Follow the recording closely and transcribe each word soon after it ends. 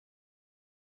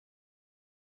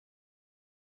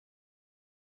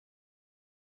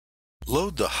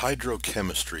Load the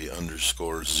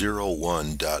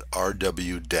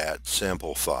hydrochemistry_01.rwdat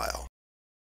sample file.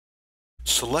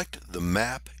 Select the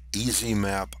Map Easy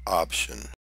Map option.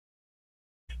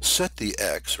 Set the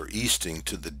X or easting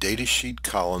to the datasheet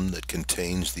column that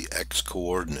contains the X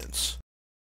coordinates.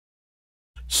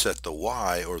 Set the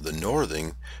Y or the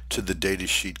northing to the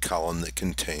datasheet column that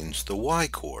contains the Y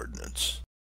coordinates.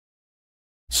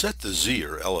 Set the Z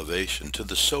or elevation to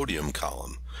the sodium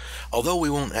column. Although we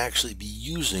won't actually be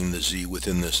using the Z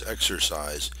within this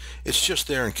exercise, it's just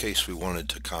there in case we wanted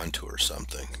to contour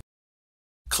something.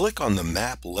 Click on the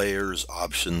Map Layers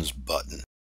Options button.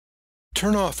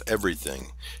 Turn off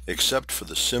everything except for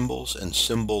the Symbols and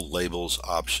Symbol Labels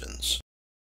options.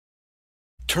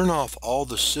 Turn off all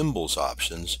the Symbols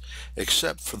options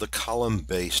except for the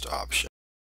Column-Based option.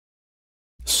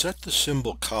 Set the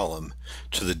symbol column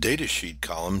to the datasheet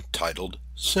column titled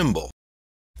Symbol.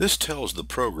 This tells the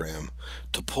program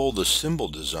to pull the symbol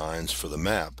designs for the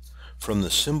map from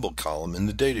the symbol column in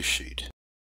the datasheet.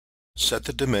 Set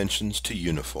the dimensions to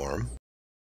uniform.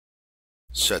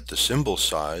 Set the symbol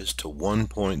size to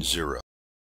 1.0.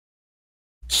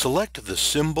 Select the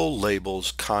Symbol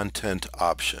Labels Content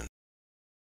option.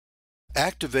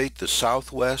 Activate the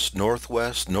Southwest,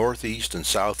 Northwest, Northeast, and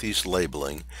Southeast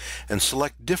labeling and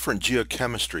select different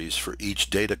geochemistries for each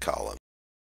data column.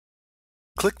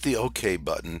 Click the OK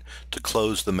button to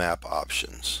close the map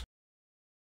options.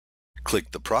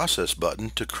 Click the Process button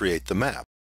to create the map.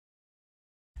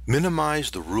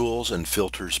 Minimize the Rules and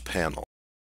Filters panel.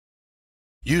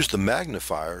 Use the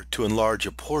magnifier to enlarge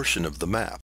a portion of the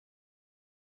map.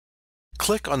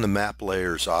 Click on the Map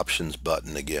Layers Options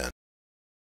button again.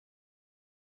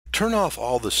 Turn off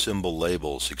all the symbol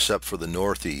labels except for the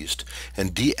Northeast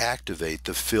and deactivate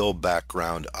the Fill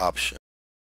Background option.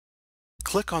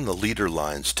 Click on the Leader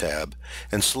Lines tab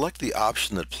and select the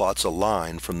option that plots a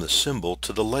line from the symbol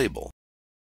to the label.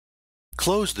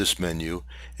 Close this menu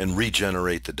and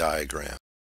regenerate the diagram.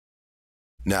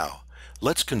 Now,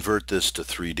 let's convert this to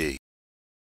 3D.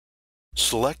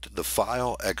 Select the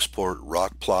File Export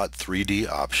RockPlot 3D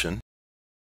option.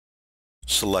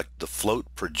 Select the Float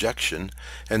Projection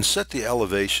and set the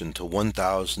elevation to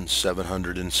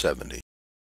 1770.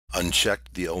 Uncheck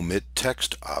the Omit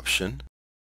Text option.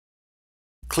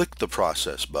 Click the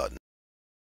Process button.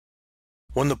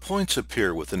 When the points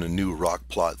appear within a new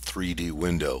RockPlot 3D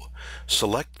window,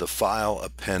 select the File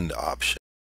Append option.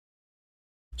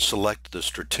 Select the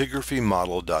stratigraphy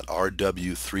model.rw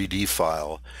 3D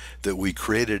file that we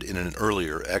created in an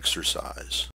earlier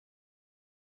exercise.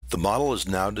 The model is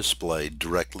now displayed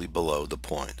directly below the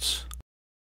points.